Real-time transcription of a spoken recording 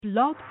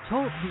Blog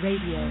Talk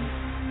Radio.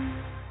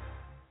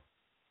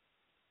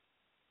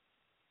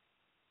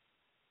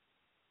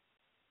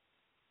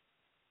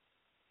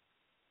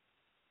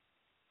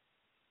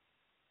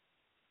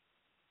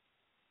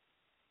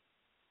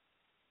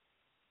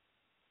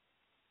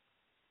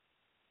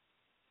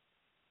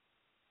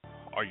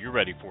 Are you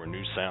ready for a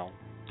new sound?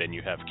 Then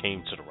you have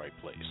came to the right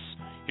place.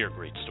 Hear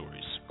great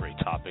stories, great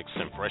topics,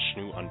 and fresh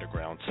new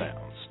underground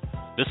sounds.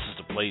 This is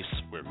the place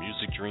where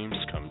music dreams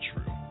come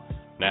true.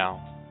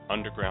 Now,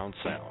 Underground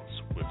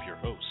Sounds with your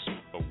host,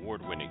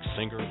 award-winning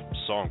singer,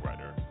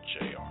 songwriter,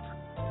 JR.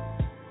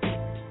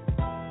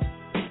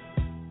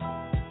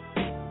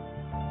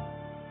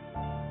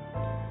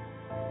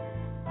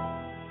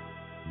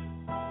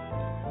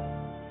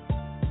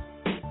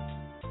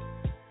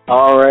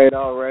 All right.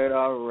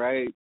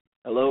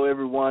 Hello,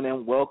 everyone,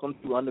 and welcome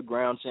to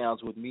Underground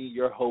Sounds with me,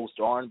 your host,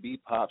 R&B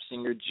pop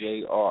singer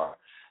JR.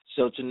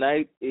 So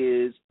tonight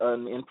is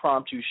an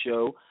impromptu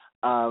show.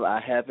 I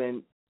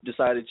haven't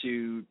decided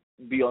to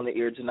be on the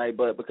air tonight,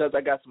 but because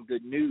I got some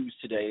good news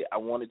today, I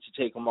wanted to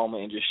take a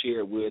moment and just share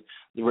it with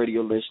the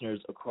radio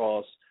listeners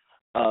across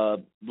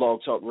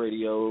Blog Talk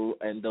Radio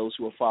and those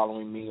who are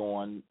following me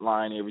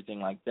online,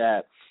 everything like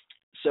that.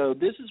 So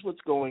this is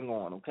what's going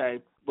on,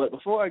 okay? But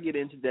before I get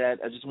into that,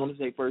 I just want to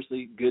say,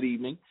 firstly, good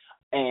evening.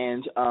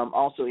 And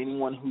also,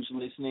 anyone who's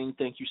listening,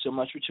 thank you so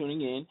much for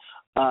tuning in.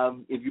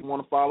 If you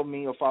want to follow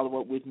me or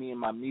follow up with me in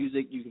my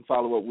music, you can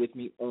follow up with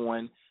me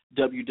on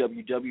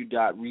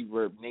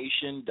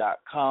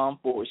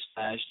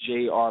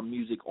www.reverbnation.com/JR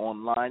Music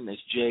Online.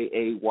 That's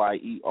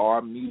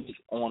JAYER Music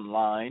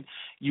Online.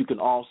 You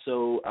can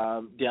also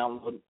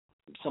download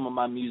some of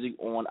my music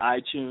on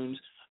iTunes,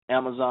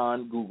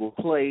 Amazon, Google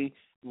Play,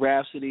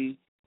 Rhapsody,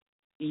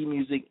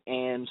 eMusic,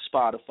 and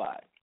Spotify.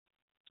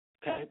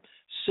 Okay,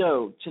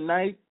 so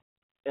tonight,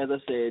 as I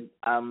said,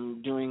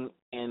 I'm doing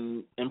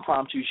an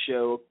impromptu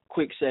show,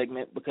 quick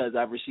segment, because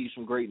I've received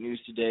some great news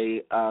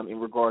today in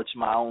regard to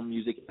my own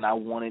music, and I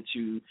wanted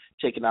to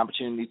take an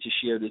opportunity to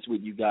share this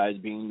with you guys,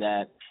 being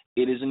that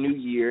it is a new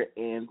year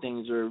and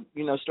things are,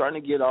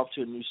 starting to get off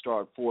to a new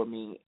start for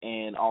me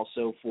and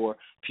also for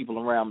people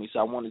around me. So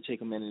I want to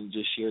take a minute and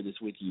just share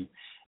this with you.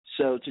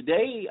 So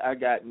today I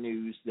got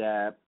news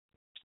that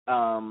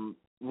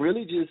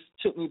really just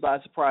took me by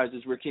surprise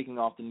as we're kicking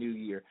off the new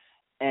year.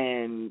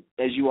 And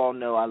as you all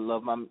know, I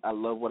love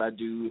what I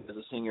do as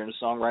a singer and a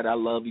songwriter. I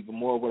love even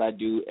more what I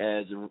do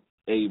as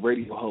a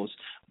radio host.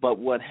 But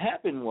what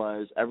happened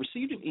was I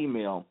received an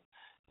email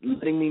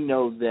letting me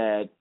know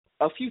that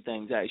a few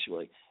things,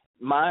 actually.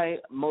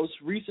 My most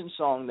recent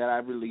song that I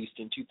released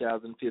in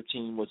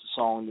 2015 was a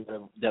song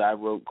that I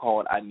wrote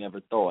called I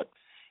Never Thought.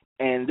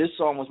 And this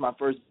song was my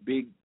first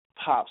big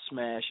pop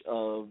smash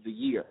of the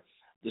year.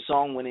 The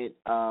song, when it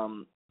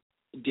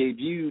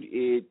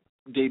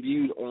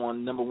debuted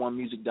on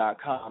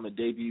number1music.com. It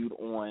debuted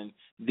on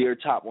their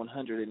top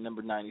 100 at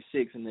number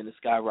 96, and then it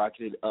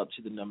skyrocketed up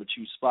to the number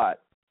 2 spot.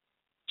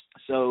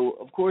 So,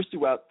 of course,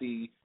 throughout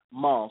the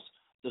months,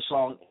 the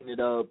song ended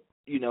up,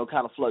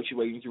 kind of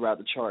fluctuating throughout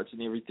the charts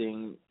and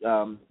everything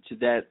to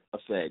that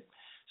effect.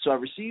 So I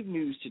received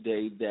news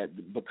today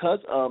that because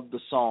of the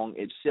song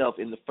itself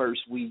in the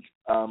first week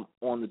on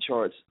the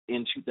charts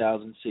in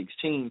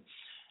 2016,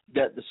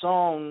 that the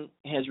song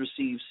has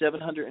received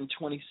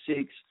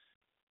 726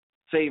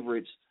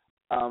 favorites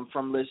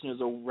from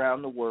listeners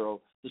around the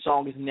world. The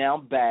song is now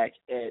back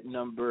at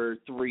number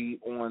 3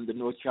 on the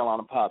North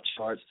Carolina pop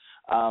charts.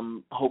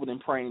 Hoping and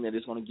praying that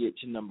it's going to get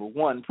to number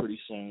 1 pretty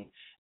soon.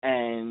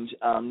 And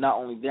not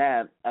only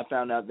that, I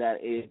found out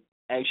that it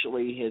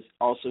actually has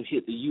also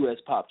hit the U.S.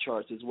 pop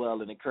charts as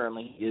well, and it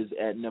currently is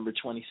at number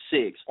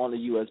 26 on the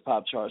U.S.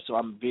 pop charts. So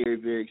I'm very,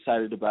 very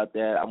excited about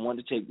that. I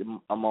wanted to take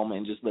a moment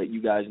and just let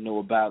you guys know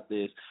about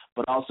this.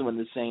 But also in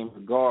the same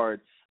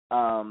regard,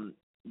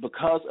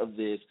 because of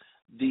this,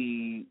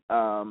 the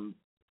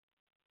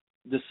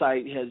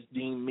site has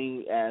deemed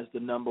me as the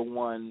number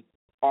 1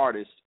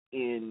 artist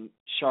in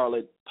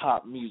Charlotte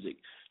pop music.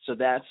 So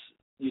that's,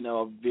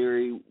 a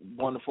very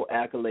wonderful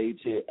accolade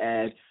to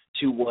add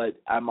to what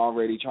I'm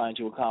already trying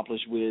to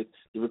accomplish with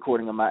the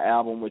recording of my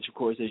album, which, of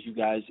course, as you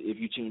guys, if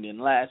you tuned in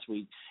last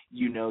week,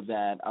 you know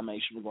that I'm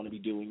actually going to be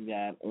doing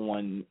that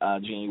on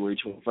January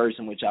 21st,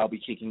 in which I'll be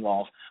kicking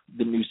off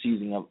the new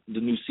season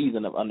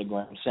of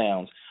Underground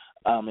Sounds.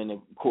 And,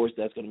 of course,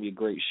 that's going to be a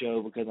great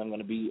show because I'm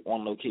going to be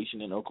on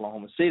location in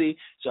Oklahoma City,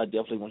 so I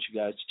definitely want you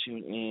guys to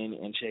tune in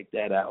and check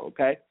that out,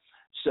 okay?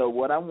 So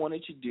what I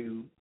wanted to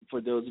do, for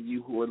those of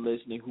you who are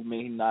listening who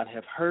may not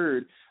have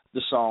heard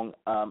the song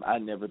I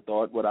Never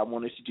Thought, what I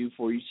wanted to do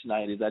for you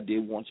tonight is I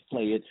did want to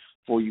play it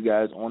for you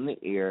guys on the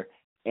air,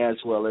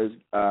 as well as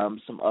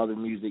some other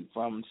music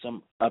from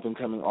some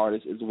up-and-coming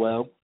artists as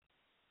well.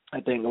 I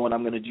think what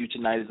I'm going to do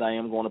tonight is I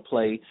am going to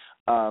play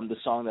the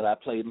song that I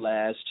played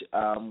last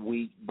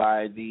week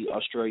by the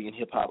Australian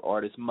hip-hop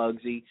artist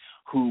Muggsy,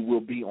 who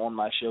will be on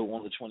my show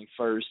on the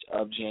 21st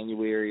of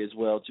January as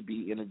well to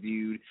be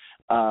interviewed,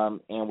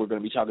 and we're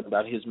going to be talking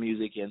about his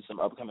music and some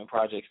upcoming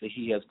projects that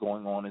he has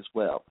going on as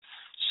well.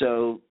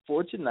 So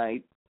for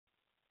tonight,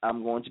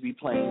 I'm going to be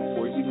playing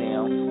for you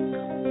now.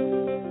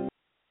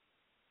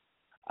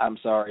 I'm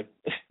sorry,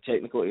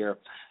 technical error.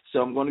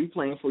 So I'm going to be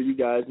playing for you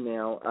guys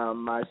now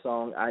my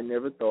song, I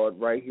Never Thought,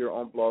 right here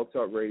on Blog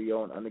Talk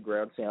Radio and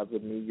Underground Sounds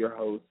with me, your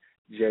host,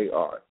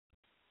 JR.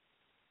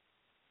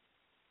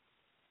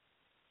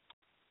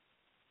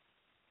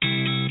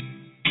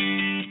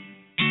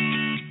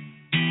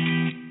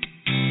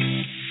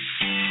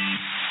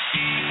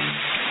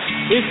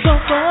 It's so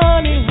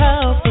funny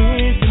how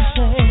things can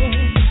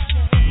change,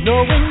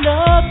 knowing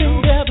nothing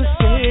ever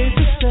stays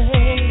the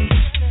same.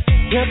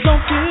 Kept on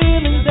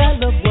feeling that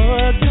love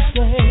was the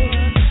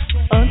same,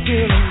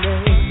 until a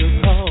neighbor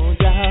called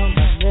out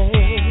my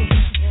name.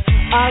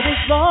 I was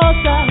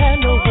lost, I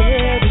had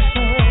nowhere to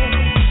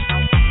turn.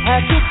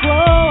 Had to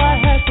grow, I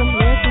had some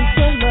lessons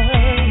to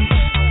learn.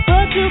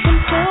 But you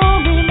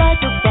consumed me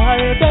like a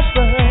fire that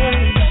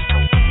burns,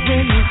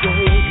 when you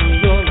gave me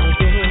your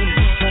love in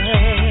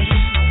return.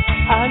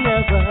 I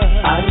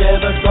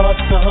never thought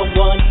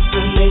someone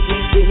would make me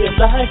feel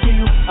like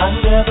you. I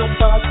never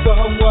thought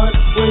someone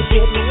would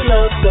give me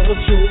love so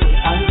true.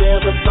 I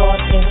never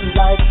thought in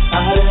life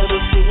I'd ever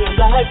feel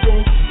like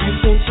this. You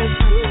sent you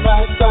through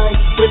my sight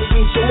when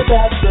we shared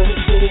that first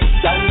kiss.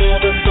 I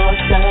never thought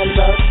that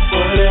love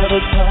would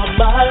ever come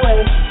my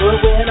way, but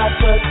when I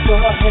touched your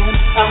hand,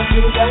 I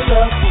knew that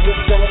love would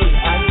stay.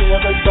 I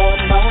never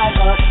thought my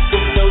heart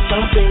would know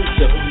something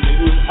so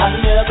new. I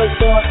never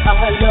thought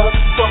I loved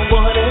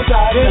someone as I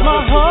loved you. Gave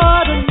my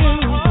heart a new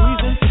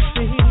reason to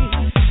see.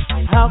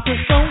 How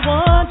could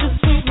someone just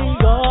sweep me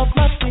off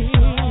my feet?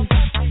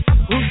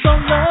 Who's so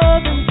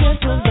loving,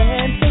 gentle,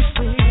 and so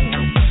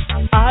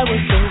sweet? I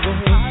was so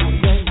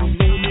empty and you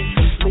made me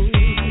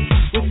complete.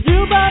 With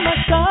you by my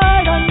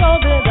side, I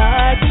know that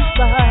I can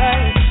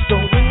fly.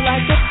 Soaring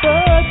like a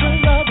bird, your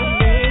love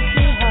makes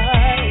me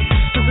high.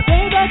 Since the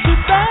day that you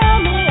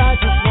found me, I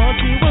just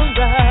want you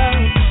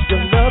around.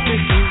 Your love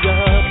lifts me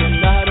up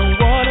and I don't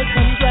wanna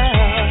come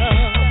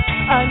down.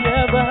 I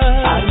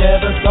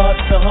never thought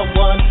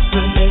someone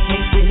would make me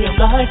feel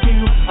like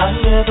you. I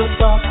never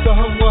thought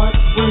someone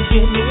would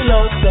give me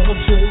love so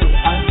true.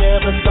 I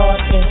never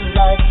thought in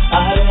life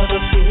I'd ever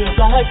feel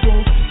like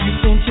this. You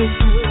sent you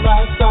through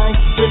my sight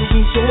when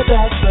we shared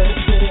that first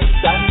kiss.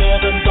 I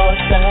never thought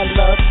that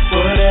love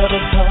would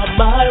ever come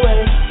my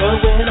way, but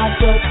when I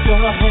touched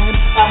your hand,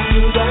 I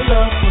knew that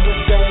love would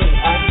stay.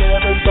 I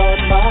never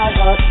thought my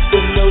heart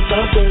would know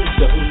something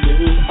so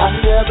new. I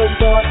never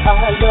thought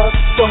I loved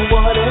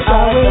someone as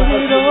I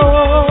waited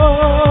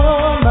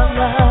all my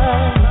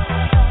life,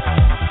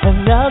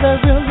 and now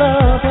that real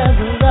love has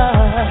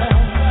arrived,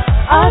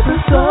 I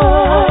feel so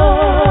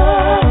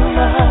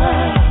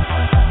alive.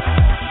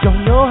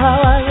 Don't know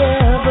how I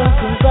ever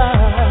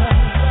survived.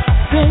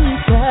 Then you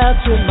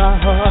captured my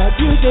heart,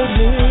 you gave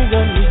me a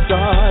new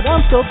start.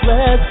 I'm so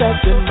blessed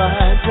that you're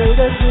mine, pray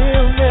that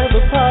we'll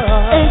never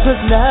part. And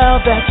 'cause now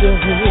that you're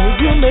here,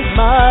 you make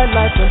my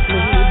life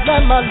complete.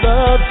 Let my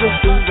love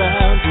just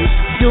around you,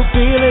 you'll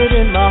feel it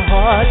in my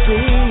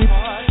heartbeat.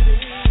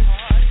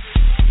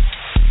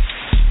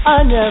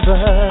 I never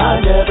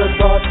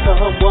thought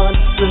someone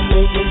would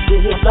make me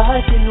feel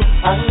like you.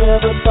 I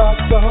never thought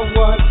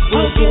someone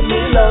would give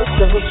me love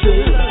so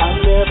true. I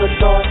never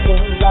thought in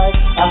life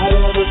I'd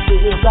ever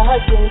feel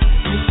like this.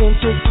 You sent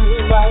you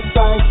through my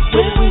sight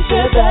when we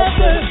shared that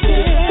first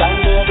kiss. I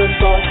never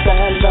thought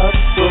that love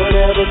would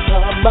ever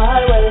come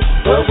my way,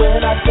 but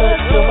when I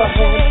touched your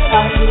hand,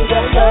 I knew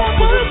that love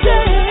would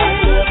stay. I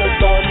never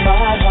thought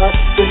my heart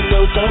would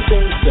know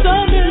something so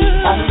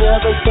new. I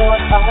never thought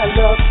I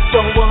loved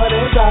someone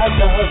as I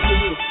love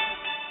you.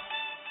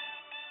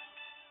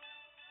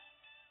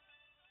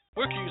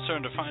 Where can you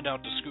turn to find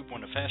out the scoop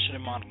on the fashion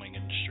and modeling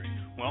industry?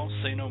 Well,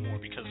 say no more,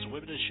 because the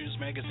Women in Shoes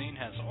magazine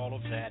has all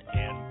of that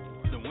and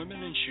more. The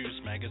Women in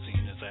Shoes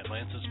magazine is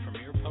Atlanta's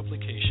premier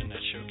publication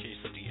that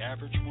showcases the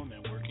average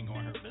woman working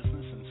on her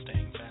business and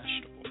staying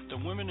fashionable. The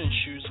Women in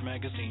Shoes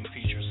magazine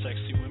features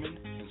sexy women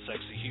in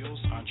sexy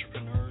heels,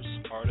 entrepreneurs,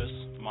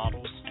 artists,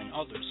 models, and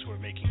others who are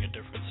making a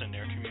difference in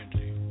their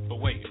community. But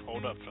wait,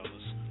 hold up,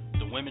 fellas.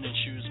 The Women in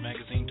Shoes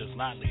magazine does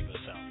not leave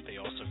us out. They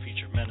also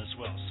feature men as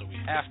well, so we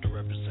have to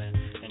represent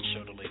and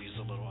show the ladies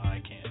a little eye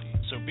candy.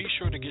 So be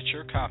sure to get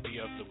your copy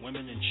of the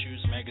Women in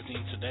Shoes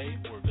magazine today,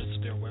 or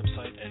visit their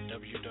website at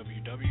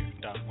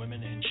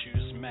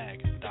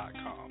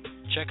www.womeninshoesmag.com.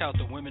 Check out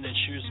the Women in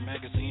Shoes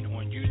magazine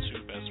on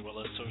YouTube as well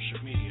as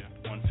social media,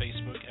 on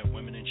Facebook at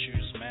Women in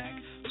Shoes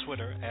Mag,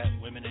 Twitter at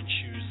Women in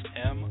Shoes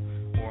M,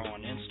 or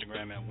on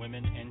Instagram at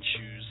Women in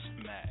Shoes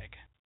Mag.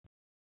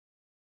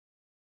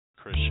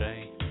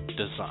 Crochet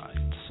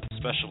Designs,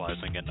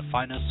 specializing in the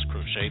finest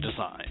crochet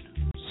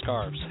design.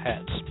 Scarves,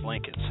 hats,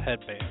 blankets,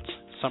 headbands,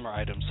 summer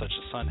items such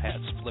as sun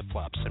hats,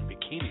 flip-flops, and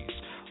bikinis,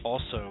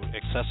 also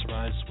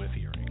accessorized with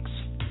earrings.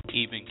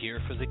 Even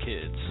gear for the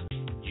kids.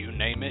 You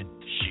name it,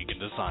 she can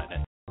design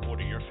it.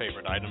 Order your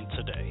favorite item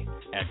today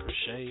at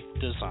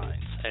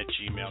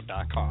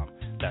crochetdesigns@gmail.com.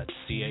 That's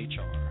CHRISHE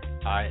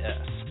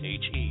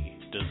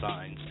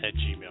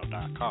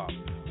designs@gmail.com.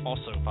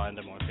 Also find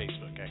them on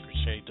Facebook at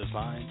Crochet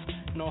Designs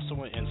and also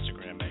on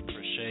Instagram at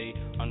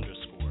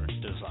crochet_designs.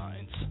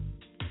 designs.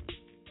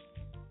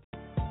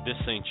 This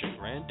ain't your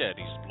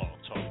granddaddy's Blog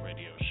Talk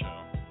Radio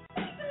show.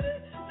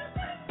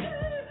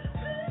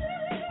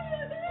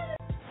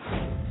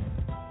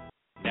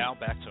 Now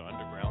back to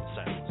Underground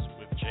Sounds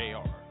with JR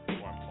on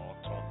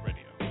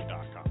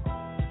blogtalkradio.com.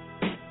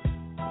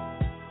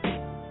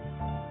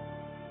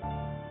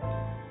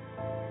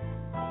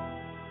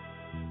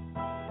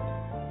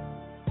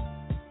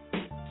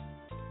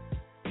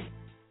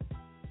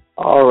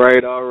 All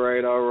right,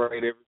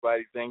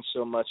 everybody. Thanks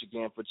so much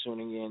again for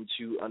tuning in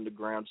to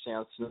Underground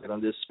Sounds tonight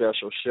on this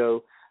special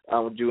show.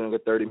 We're doing a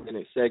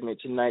 30-minute segment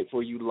tonight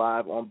for you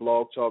live on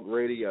Blog Talk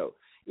Radio.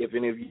 If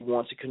any of you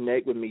want to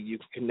connect with me, you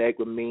can connect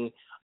with me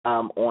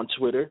on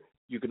Twitter.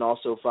 You can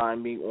also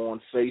find me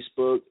on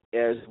Facebook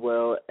as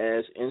well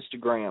as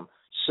Instagram.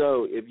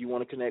 So if you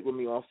want to connect with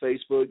me on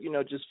Facebook,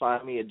 just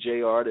find me at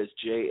JR, that's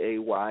JAY''ER.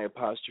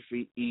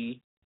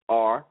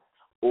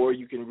 Or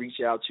you can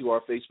reach out to our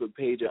Facebook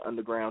page at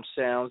Underground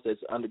Sounds. That's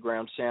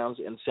Underground Sounds,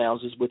 and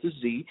Sounds is with a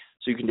Z,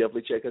 so you can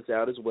definitely check us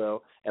out as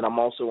well. And I'm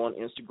also on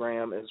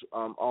Instagram as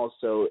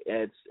also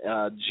at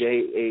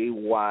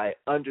JAY_E.R.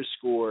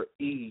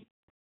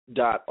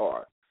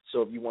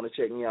 So if you want to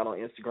check me out on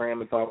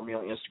Instagram and follow me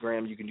on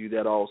Instagram, you can do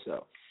that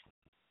also.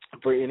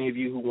 For any of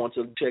you who want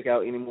to check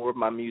out any more of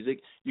my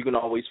music, you can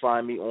always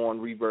find me on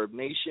Reverb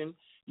Nation.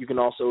 You can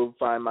also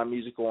find my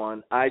music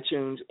on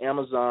iTunes,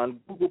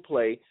 Amazon, Google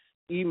Play,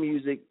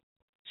 eMusic,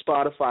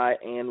 Spotify,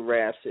 and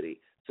Rhapsody.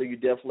 So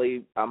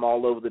I'm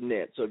all over the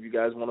net. So if you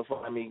guys want to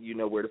find me, you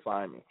know where to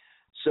find me.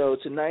 So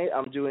tonight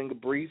I'm doing a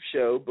brief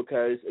show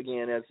because,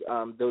 again, as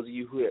those of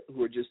you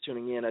who are just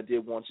tuning in, I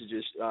did want to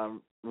just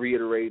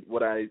reiterate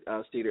what I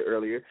stated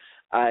earlier.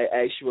 I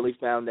actually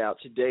found out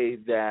today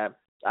that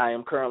I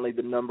am currently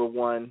the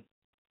 #1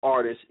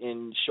 artist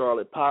in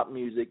Charlotte pop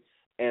music,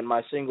 and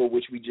my single,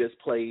 which we just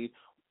played,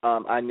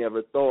 I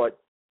Never Thought,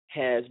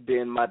 has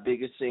been my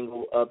biggest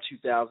single of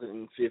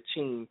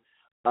 2015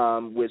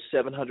 with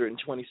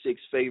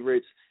 726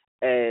 favorites,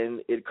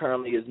 and it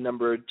currently is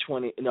number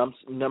 3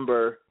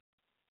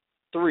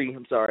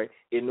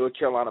 in North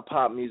Carolina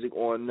pop music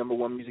on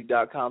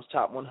 #1music.com's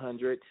Top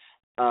 100.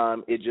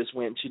 It just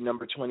went to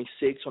number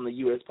 26 on the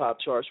U.S. pop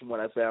charts from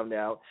what I found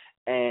out,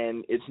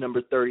 and it's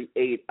number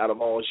 38 out of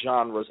all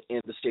genres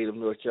in the state of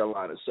North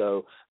Carolina.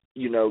 So,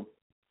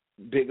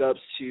 big ups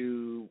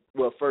to,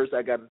 first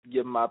I got to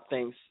give my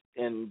thanks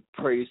and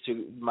praise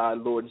to my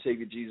Lord and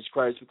Savior Jesus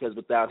Christ, because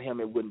without him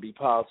it wouldn't be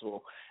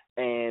possible.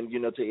 And,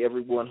 to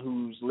everyone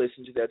who's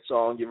listened to that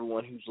song,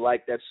 everyone who's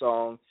liked that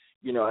song,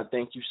 I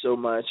thank you so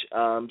much.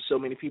 So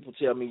many people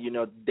tell me,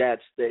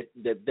 that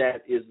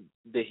is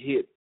the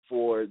hit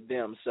for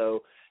them.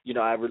 So,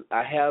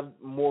 I have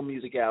more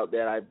music out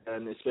that I've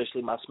done,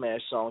 especially my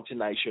smash song,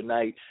 Tonight's Your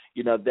Night.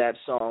 That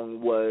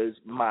song was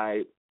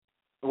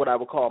what I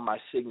would call my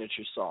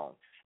signature song.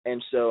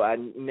 And so I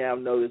now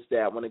notice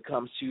that when it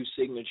comes to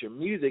signature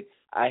music,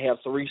 I have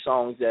 3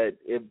 songs that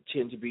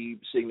tend to be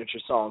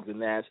signature songs,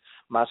 and that's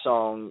my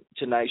song,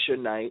 Tonight's Your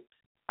Night,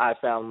 I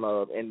Found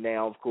Love, and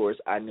now, of course,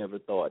 I Never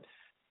Thought.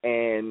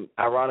 And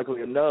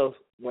ironically enough,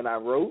 when I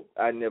wrote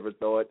I Never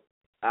Thought,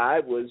 I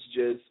was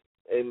just,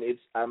 and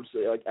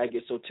I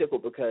get so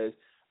tickled because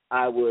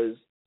I was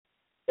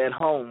at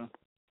home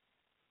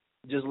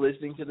just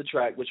listening to the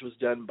track, which was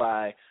done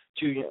by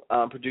 2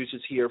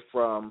 producers here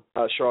from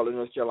Charlotte,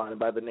 North Carolina,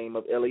 by the name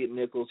of Elliot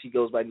Nichols. He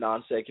goes by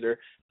Non Sequitur,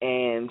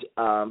 and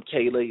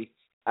Kaylee.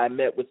 I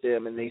met with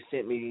them, and they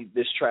sent me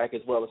this track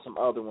as well as some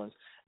other ones.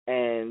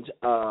 And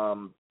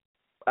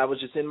I was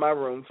just in my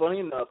room. Funny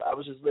enough, I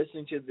was just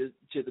listening to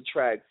the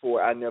track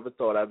for I Never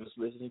Thought. I was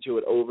listening to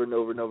it over and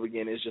over and over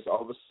again. It's just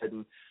all of a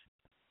sudden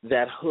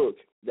that hook,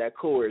 that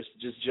chorus,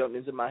 just jumped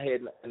into my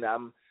head, and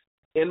I'm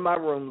in my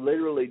room,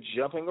 literally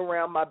jumping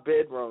around my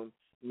bedroom.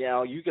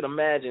 Now, you can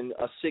imagine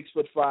a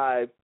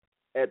 6'5",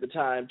 at the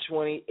time,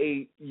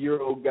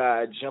 28-year-old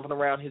guy jumping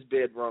around his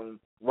bedroom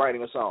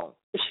writing a song.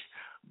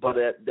 But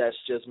that's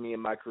just me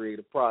and my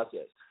creative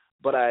process.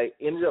 But I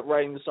ended up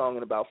writing the song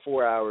in about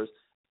 4 hours.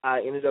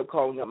 I ended up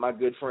calling up my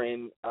good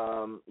friend,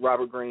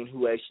 Robert Green,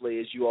 who actually,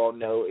 as you all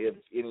know, if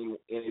any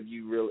of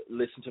you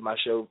listen to my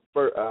show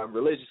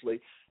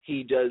religiously,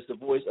 he does the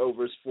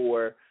voiceovers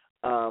for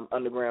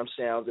Underground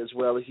Sounds, as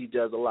well as he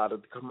does a lot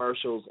of the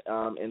commercials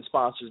and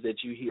sponsors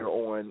that you hear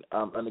on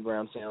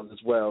Underground Sounds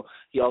as well.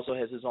 He also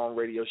has his own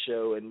radio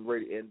show and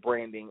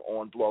branding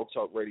on Blog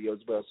Talk Radio as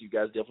well, so you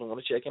guys definitely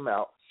want to check him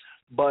out.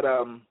 But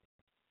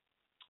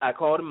I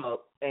called him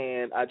up,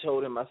 and I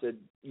told him, I said,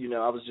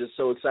 I was just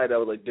so excited. I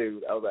was like,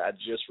 dude, I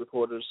just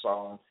recorded a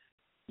song.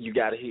 You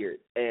got to hear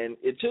it. And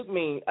it took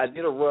me, I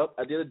did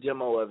a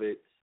demo of it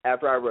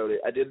after I wrote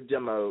it. I did a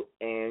demo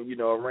and,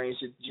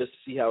 arranged it just to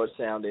see how it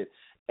sounded.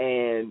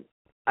 And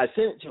I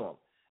sent it to him,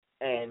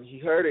 and he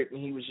heard it,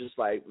 and he was just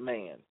like,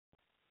 man,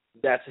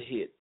 that's a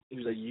hit. He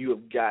was like, you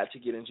have got to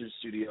get into the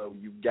studio.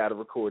 You've got to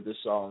record this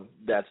song.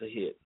 That's a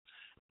hit.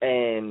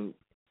 And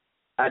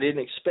I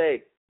didn't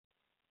expect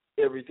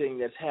everything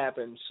that's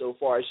happened so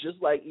far. It's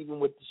just like even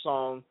with the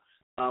song,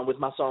 with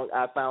my song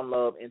I Found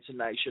Love and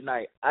Tonight's Your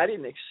Night, I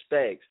didn't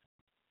expect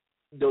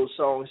those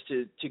songs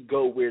to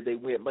go where they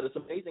went. But it's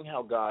amazing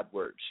how God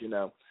works, you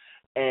know.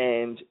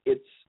 And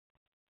it's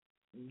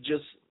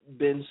just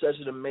been such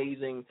an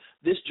amazing,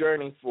 this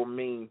journey for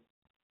me,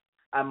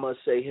 I must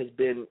say, has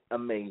been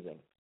amazing.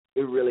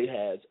 It really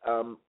has.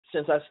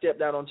 Since I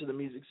stepped out onto the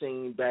music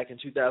scene back in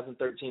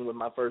 2013 with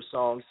my first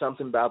song,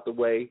 Something About the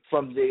Way,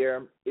 from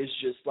there, it's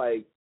just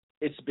like,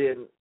 it's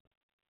been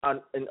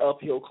an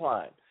uphill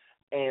climb.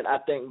 And I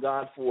thank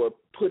God for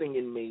putting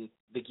in me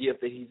the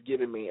gift that he's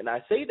given me. And I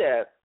say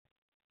that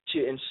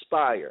to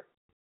inspire.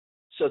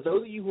 So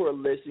those of you who are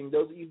listening,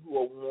 those of you who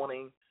are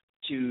wanting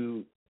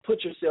to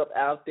put yourself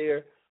out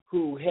there,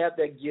 who have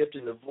that gift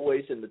and the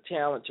voice and the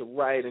talent to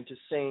write and to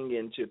sing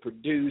and to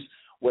produce,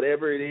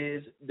 whatever it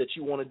is that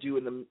you want to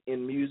do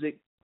in music,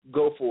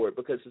 go for it,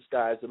 because the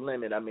sky's the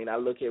limit. I mean, I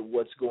look at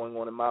what's going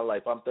on in my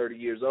life. I'm 30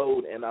 years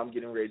old, and I'm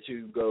getting ready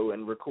to go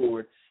and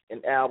record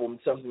an album,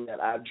 something that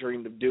I've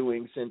dreamed of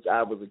doing since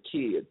I was a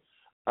kid.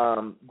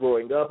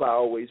 Growing up, I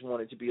always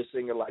wanted to be a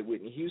singer like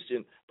Whitney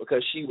Houston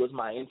because she was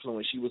my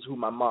influence. She was who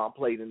my mom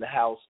played in the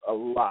house a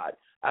lot.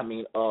 I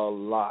mean, a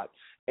lot.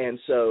 And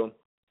so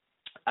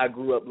I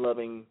grew up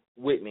loving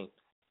Whitney,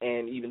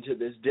 and even to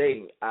this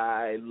day,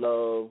 I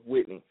love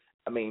Whitney.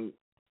 I mean,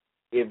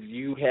 if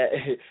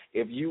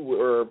you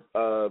were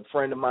a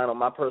friend of mine on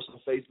my personal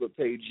Facebook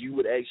page, you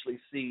would actually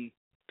see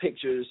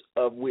pictures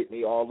of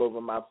Whitney all over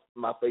my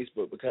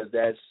Facebook, because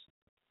that's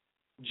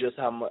just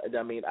how much.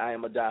 I mean, I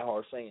am a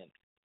diehard fan.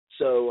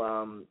 So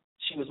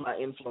she was my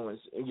influence,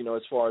 you know,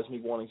 as far as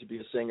me wanting to be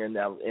a singer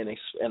now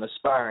and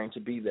aspiring to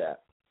be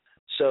that.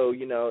 So,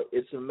 you know,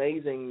 it's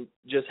amazing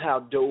just how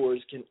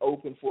doors can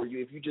open for you.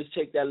 If you just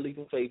take that leap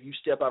of faith, you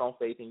step out on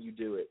faith and you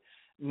do it.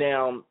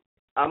 Now,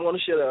 I'm going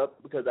to shut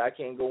up because I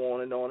can't go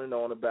on and on and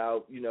on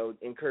about, you know,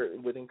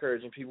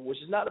 encouraging people,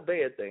 which is not a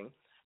bad thing.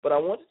 But I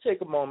want to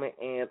take a moment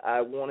and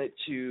I wanted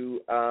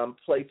to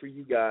play for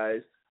you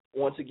guys,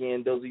 once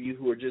again, those of you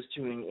who are just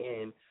tuning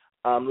in.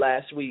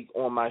 Last week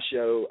on my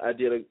show, I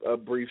did a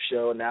brief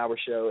show, an hour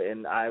show,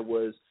 and I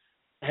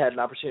had an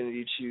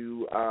opportunity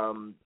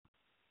to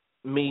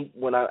meet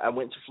when I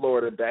went to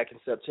Florida back in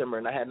September,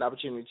 and I had an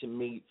opportunity to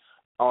meet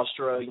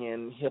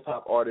Australian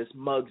hip-hop artist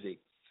Muggsy.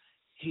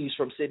 He's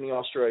from Sydney,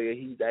 Australia.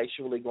 He's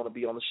actually going to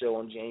be on the show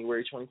on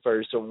January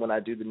 21st, so when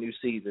I do the new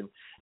season.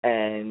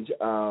 And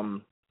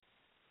I'm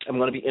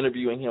going to be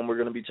interviewing him. We're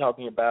going to be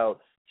talking about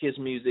his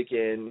music,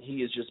 and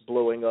he is just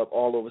blowing up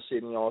all over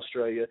Sydney,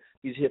 Australia.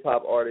 He's a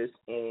hip-hop artist,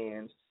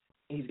 and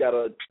he's got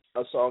a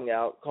song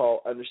out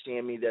called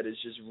Understand Me that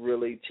is just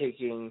really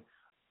taking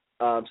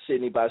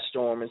Sydney by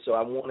storm. And so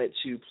I wanted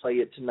to play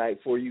it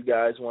tonight for you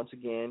guys once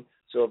again.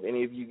 So if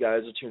any of you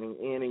guys are tuning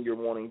in and you're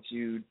wanting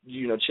to,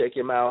 you know, check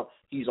him out,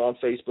 he's on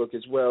Facebook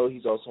as well.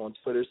 He's also on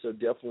Twitter, so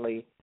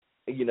definitely,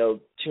 you know,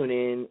 tune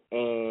in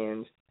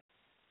and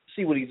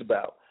see what he's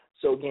about.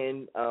 So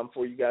again,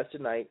 for you guys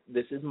tonight,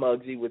 this is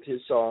Muggsy with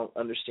his song,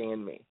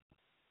 Understand Me.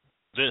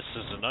 This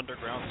is an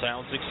Underground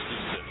Sounds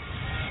exclusive.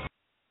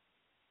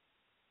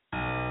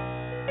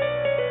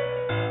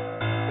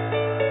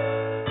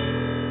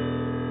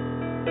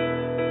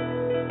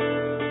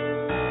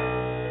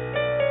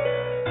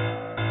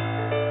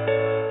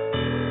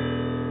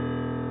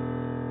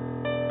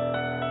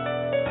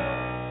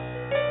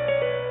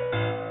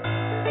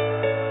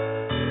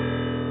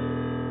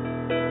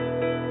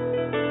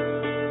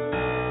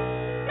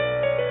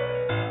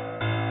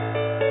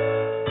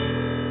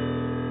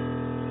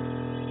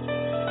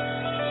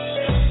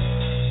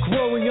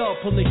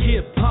 On the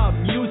hip-hop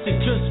music,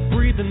 just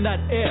breathing that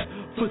air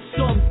for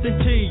something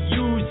to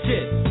use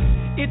it.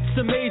 It's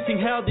amazing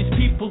how these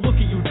people look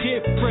at you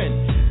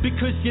different,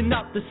 because you're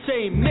not the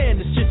same, man,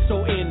 it's just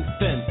so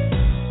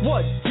infant.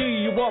 What do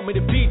you want me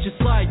to be,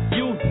 just like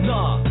you?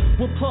 Nah,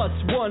 1 +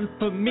 1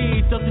 for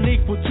me doesn't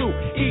equal 2.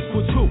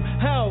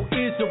 How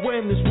is it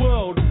when this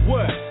world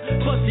works?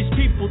 Plus these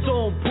people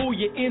don't pull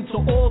you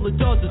into, all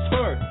it does is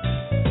hurt.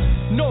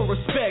 No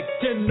respect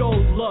and no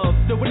love.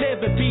 There will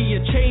never be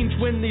a change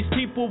when these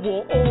people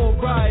will all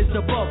rise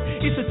above.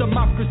 It's a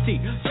democracy,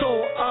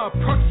 so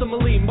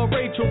approximately my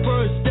rage will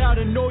burst out,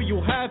 and all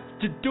you have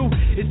to do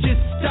is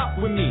just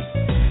stop with me.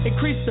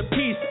 Increase the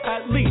peace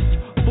at least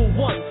for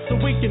once, so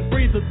we can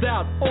breathe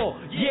without all.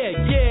 Yeah,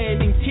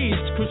 getting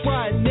teased, cause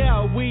right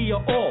now we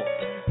are all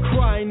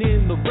crying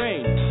in the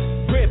rain,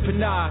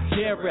 ripping our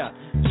hair out,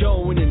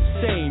 going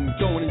insane,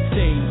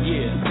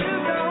 yeah.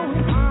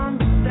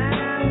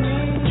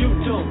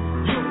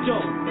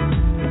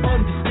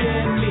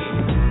 Understand me,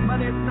 but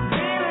if the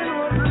feeling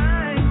was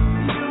right,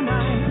 you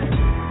might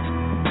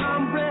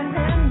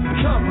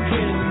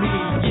comprehend me,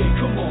 yeah,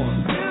 come on.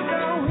 You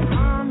don't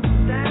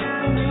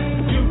understand me.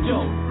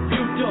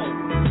 You don't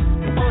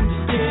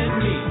understand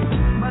me,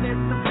 but if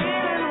the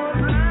feeling was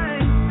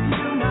right,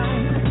 you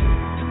might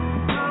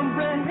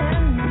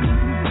comprehend me.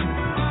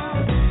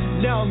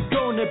 Now I'm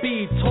gonna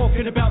be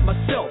talking about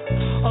myself,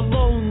 a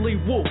lonely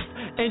wolf,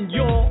 and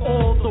you're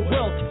all the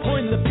wealth.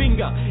 Pointing the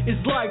finger is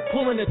like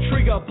pulling a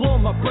trigger,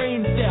 blowing my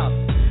brains out.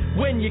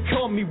 When you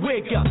call me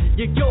wigger,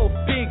 you go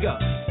bigger.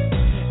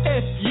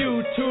 F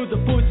you to the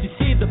pussy,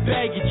 see the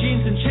baggy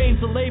jeans and chains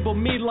to label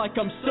me like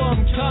I'm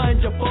some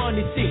kind of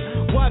funny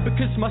scene. Why?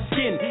 Because my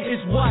skin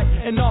is white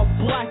and not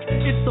black.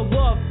 It's the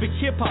love for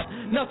hip-hop,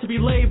 not to be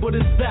labeled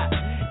as that.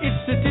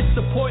 It's a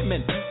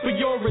disappointment for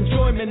your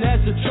enjoyment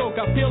as a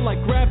joke. I feel like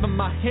grabbing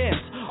my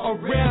hands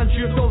around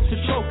your throat to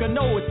choke. I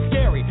know it's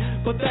scary,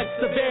 but that's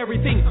the very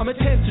thing I'm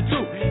intent to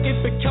do.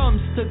 If it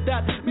comes to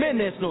that, man,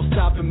 there's no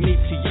stopping me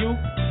to you.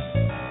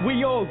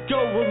 We all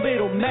go a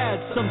little mad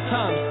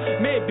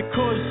sometimes, mad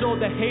because all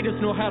the haters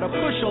know how to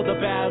push all the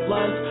bad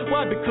lines.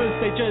 Why? Because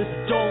they just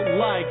don't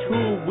like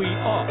who we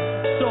are.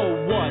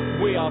 So what?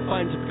 We are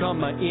fine to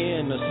become an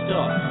inner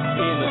star,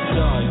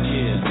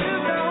 yeah.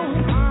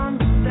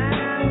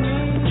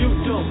 You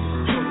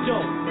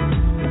don't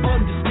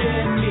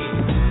understand me.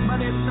 But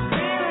if the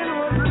feeling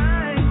was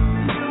right,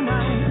 you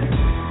might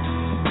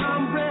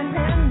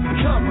comprehend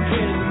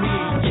me,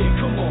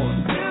 yeah, come on.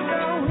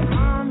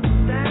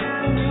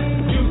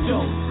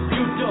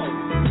 You don't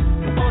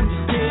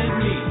understand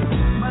me.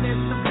 But if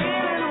the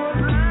feeling was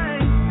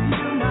right,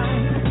 you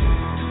might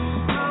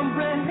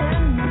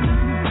comprehend me.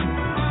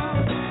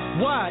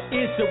 Why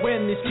is it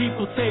when these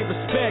people say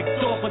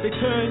respect off, but they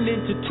turn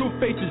into two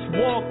faces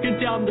walking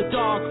down the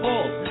dark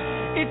hall?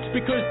 It's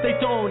because they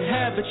don't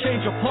have a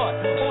change of heart.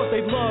 All they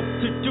love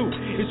to do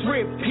is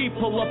rip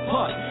people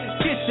apart.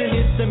 Kissing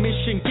is the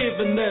mission,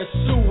 giving their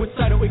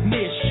suicidal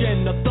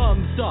ignition a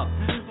thumbs up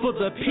for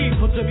the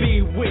people to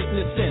be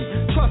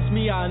witnessing. Trust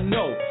me, I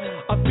know,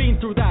 I've been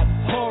through that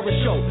horror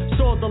show.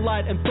 Saw the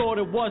light and thought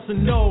it was a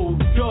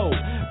no-go.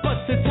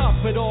 But to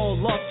top it all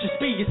off, just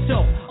be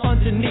yourself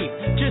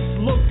underneath. Just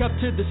look up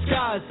to the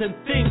skies and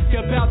think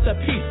about the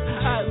peace,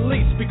 at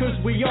least, because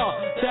we are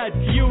that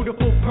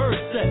beautiful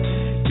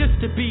person. Just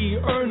to be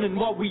earning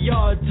what we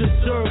are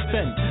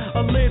deserving.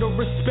 A little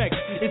respect,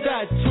 is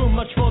that too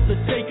much for the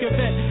sake of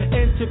it?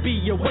 And to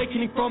be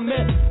awakening from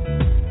it?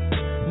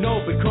 No,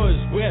 because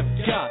we've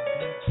got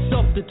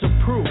something to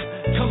prove.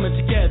 Coming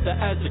together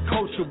as a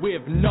culture, we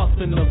have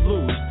nothing to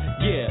lose,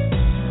 yeah.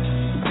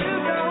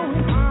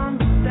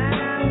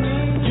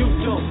 You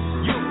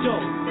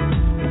don't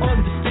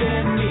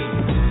understand me.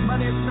 But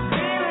if the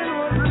feeling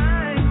was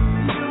right,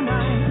 you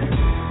might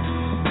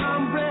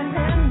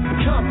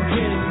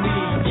comprehend me,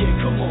 yeah,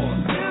 come on.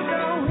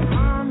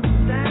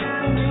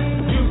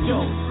 You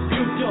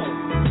don't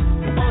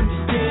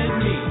understand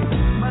me.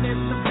 But if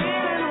the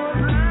feeling was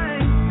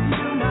right,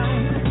 you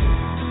might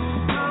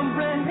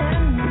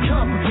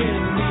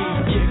comprehend me,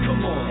 yeah,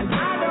 come on. And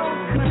I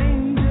don't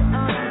claim to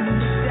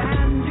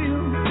understand you,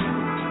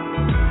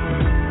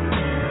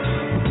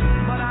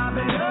 but I've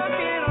been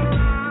looking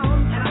around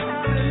and I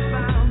haven't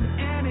found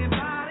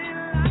anybody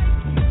like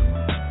you.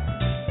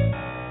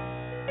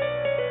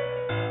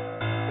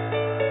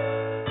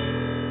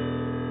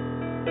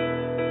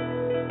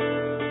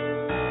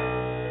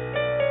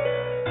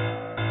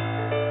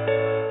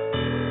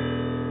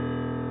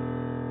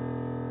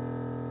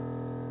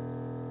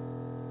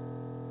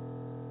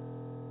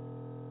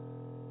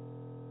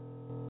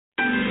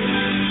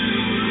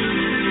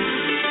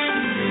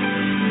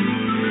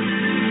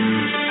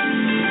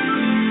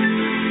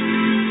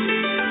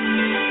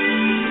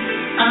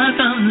 I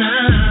found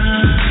love.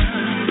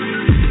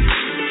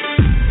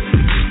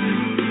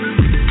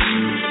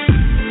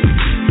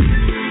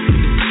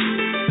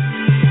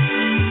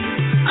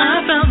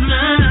 I found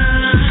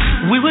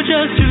love. We were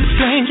just two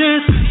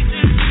strangers,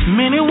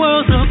 many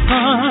worlds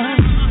apart.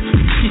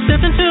 You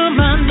stepped into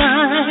my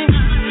life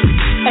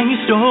and you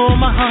stole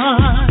my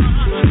heart.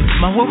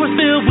 My world was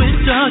filled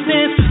with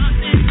darkness.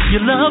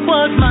 Your love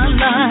was my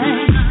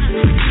light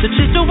that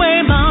chased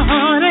away my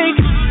heartache,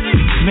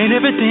 made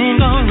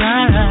everything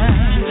alright.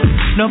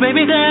 No,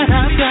 baby, that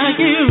I've got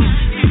you.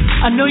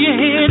 I know you're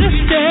here to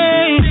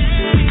stay.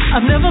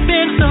 I've never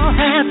been so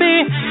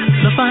happy.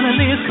 Love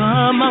finally has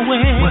come my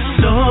way. Was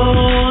so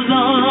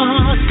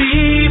lost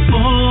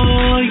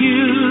before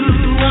you.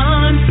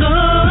 I'm so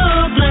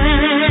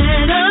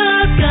glad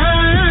I've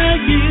got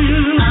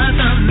you. I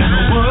found in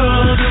a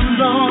world of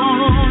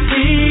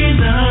lonely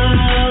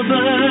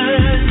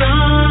lovers,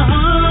 our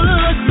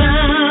hearts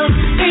found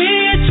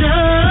each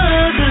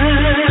other.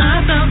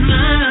 I found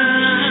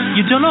love.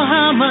 You don't know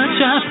how much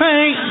I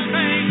pray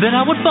that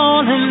I would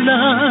fall in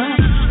love.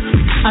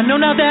 I know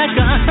now that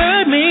God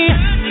heard me.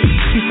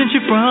 He sent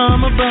you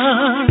from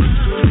above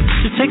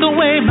to take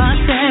away my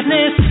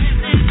sadness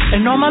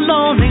and all my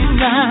lonely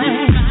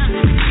nights.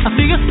 I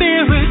feel your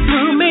spirit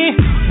through me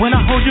when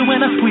I hold you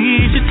and I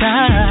squeeze you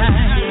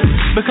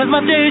tight. Because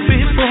my days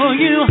before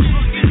you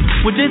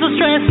were days of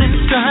stress and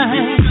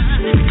strife.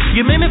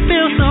 You made me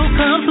feel so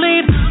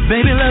complete.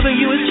 Baby, loving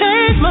you has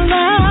changed my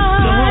life.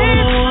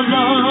 So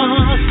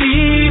lost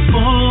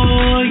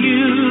before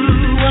you.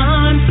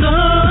 I'm so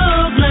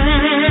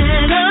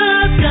glad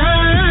I've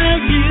got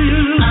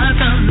you. I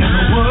found in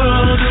a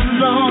world of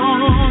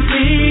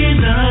lonely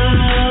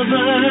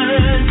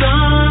lovers,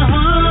 our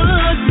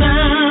hearts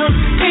found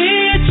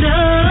each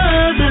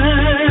other.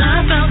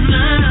 I found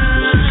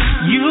love.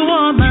 You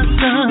are my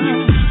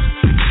sun.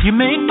 You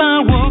make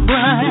my world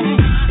bright.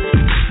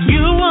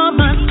 You are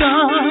my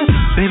star.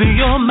 Baby,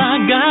 you're my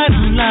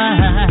guiding light.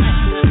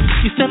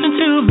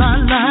 my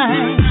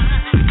life.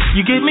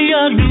 You gave me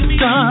a new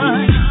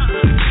start.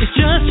 It's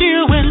just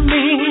you and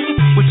me.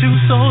 We're two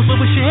souls, but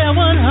we share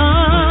one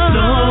heart.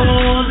 So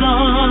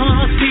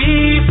lost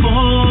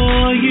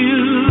before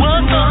you.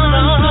 What the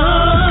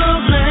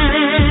love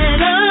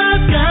that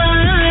I've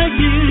got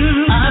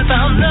you. I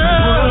found love.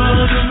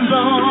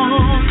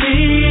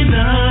 Lonely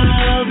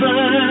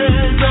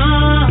lovers,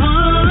 our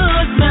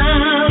hearts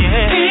found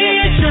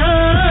each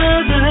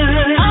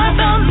other. I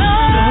found love.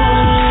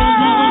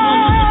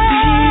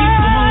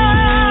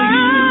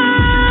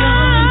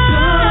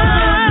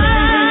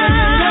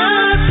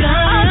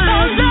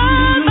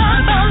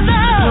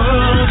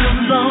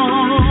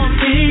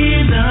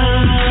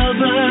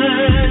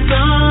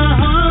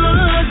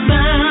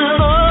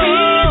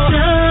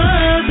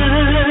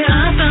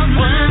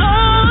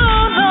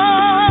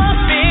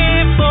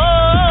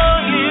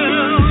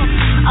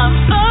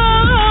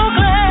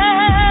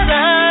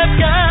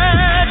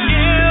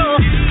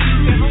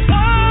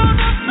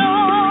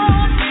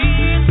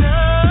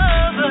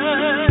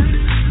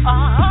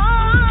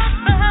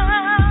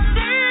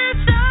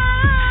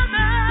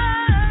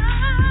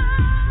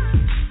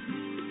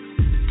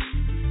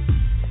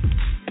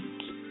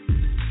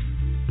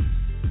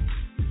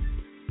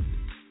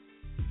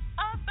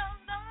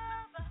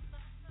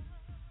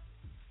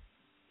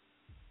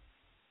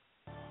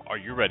 Are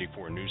you ready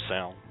for a new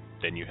sound?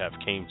 Then you have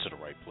came to the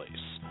right place.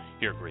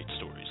 Hear great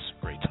stories,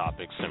 great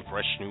topics, and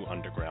fresh new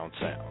underground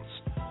sounds.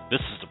 This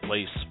is the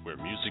place where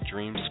music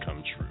dreams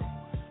come true.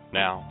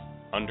 Now,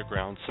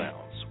 Underground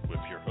Sounds with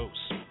your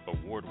host,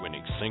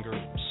 award-winning singer,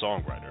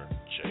 songwriter,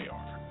 JR.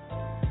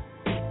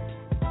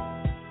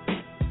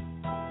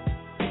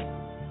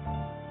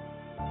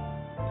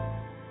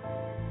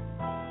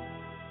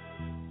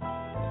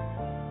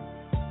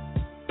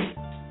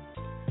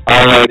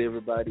 All right,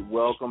 everybody,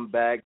 welcome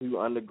back to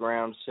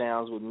Underground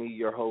Sounds with me,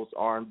 your host,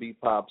 R&B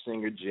pop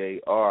singer,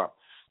 JR.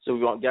 So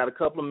we've got a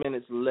couple of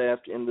minutes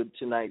left in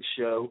tonight's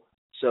show.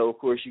 So, of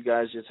course, you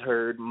guys just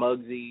heard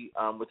Muggsy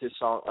with his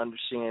song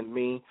Understand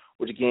Me,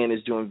 which, again,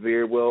 is doing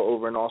very well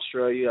over in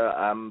Australia.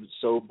 I'm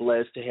so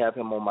blessed to have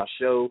him on my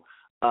show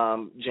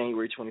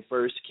January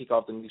 21st to kick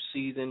off the new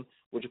season,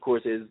 which, of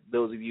course, is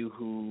those of you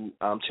who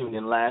tuned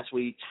in last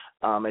week.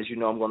 As you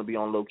know, I'm going to be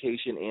on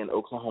location in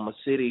Oklahoma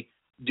City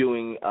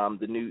doing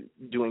the new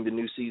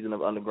season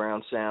of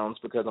Underground Sounds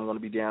because I'm going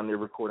to be down there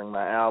recording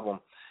my album.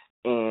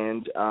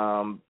 And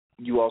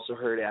you also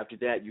heard after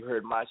that, you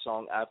heard my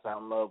song, I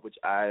Found Love, which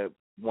I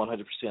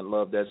 100%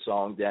 love that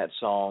song. That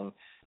song,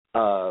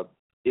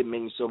 it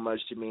means so much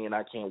to me, and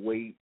I can't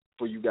wait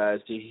for you guys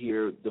to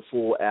hear the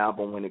full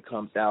album when it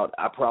comes out.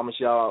 I promise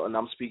y'all, and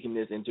I'm speaking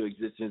this into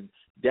existence,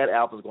 that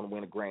album is going to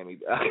win a Grammy.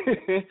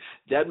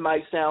 That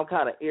might sound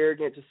kind of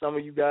arrogant to some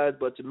of you guys,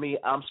 but to me,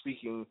 I'm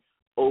speaking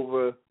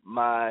over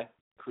my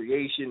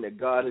creation that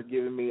God has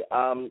given me.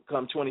 Come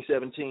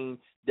 2017,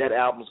 that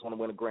album is going to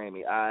win a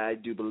Grammy. I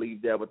do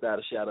believe that without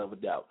a shadow of a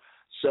doubt.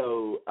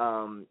 So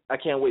I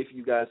can't wait for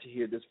you guys to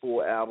hear this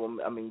full album.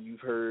 I mean,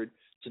 you've heard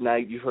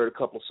a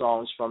couple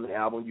songs from the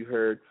album. You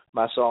heard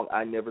my song,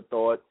 I Never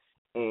Thought,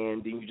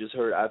 and then you just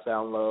heard I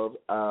Found Love.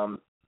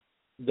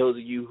 Those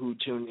of you who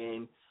tune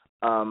in,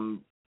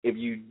 if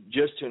you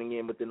just tuning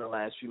in within the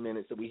last few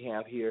minutes that we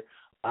have here,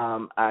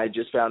 I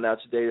just found out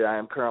today that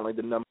I'm currently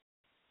the number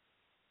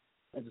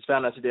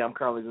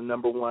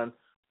one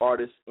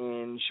artist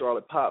in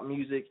Charlotte pop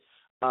music,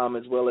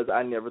 as well as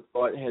I Never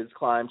Thought has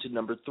climbed to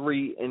number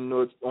 3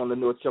 on the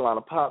North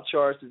Carolina pop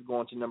charts. It's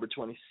going to number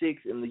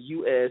 26 in the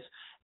U.S.,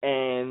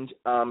 and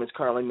it's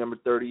currently number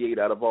 38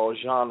 out of all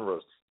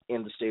genres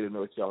in the state of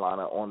North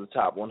Carolina on the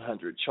top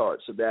 100 chart.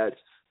 So that's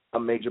a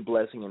major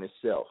blessing in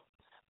itself.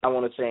 I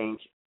want to thank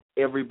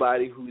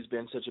everybody who's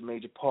been such a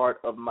major part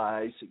of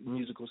my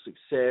musical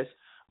success,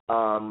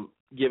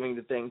 giving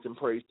the thanks and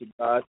praise to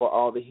God for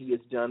all that he has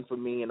done for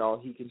me and all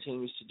he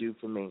continues to do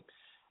for me.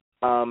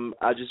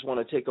 I just want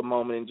to take a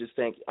moment and just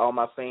thank all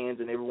my fans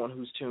and everyone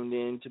who's tuned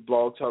in to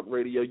Blog Talk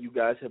Radio. You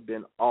guys have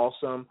been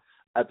awesome.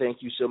 I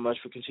thank you so much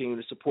for continuing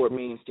to support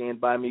me and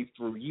stand by me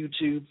through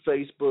YouTube,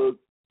 Facebook,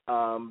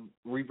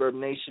 Reverb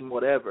Nation,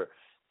 whatever.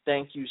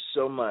 Thank you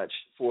so much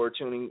for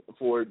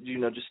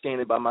just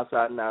standing by my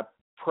side, and I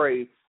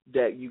pray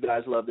that you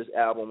guys love this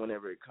album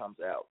whenever it comes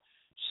out.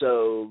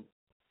 So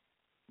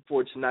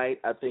for tonight,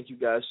 I thank you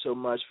guys so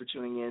much for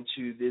tuning in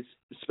to this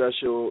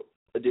special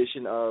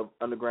edition of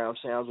Underground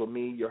Sounds with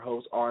me, your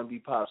host, R&B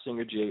pop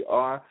singer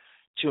JR.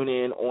 Tune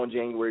in on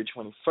January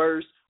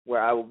 21st,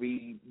 where I will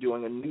be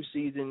doing a new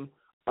season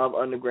of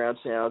Underground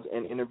Sounds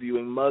and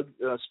interviewing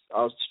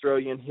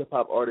Australian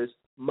hip-hop artist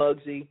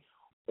Muggsy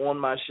on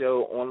my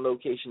show on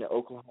location in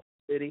Oklahoma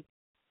City.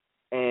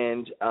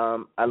 And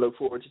I look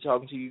forward to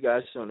talking to you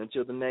guys soon.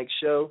 Until the next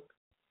show,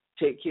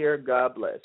 take care. God bless.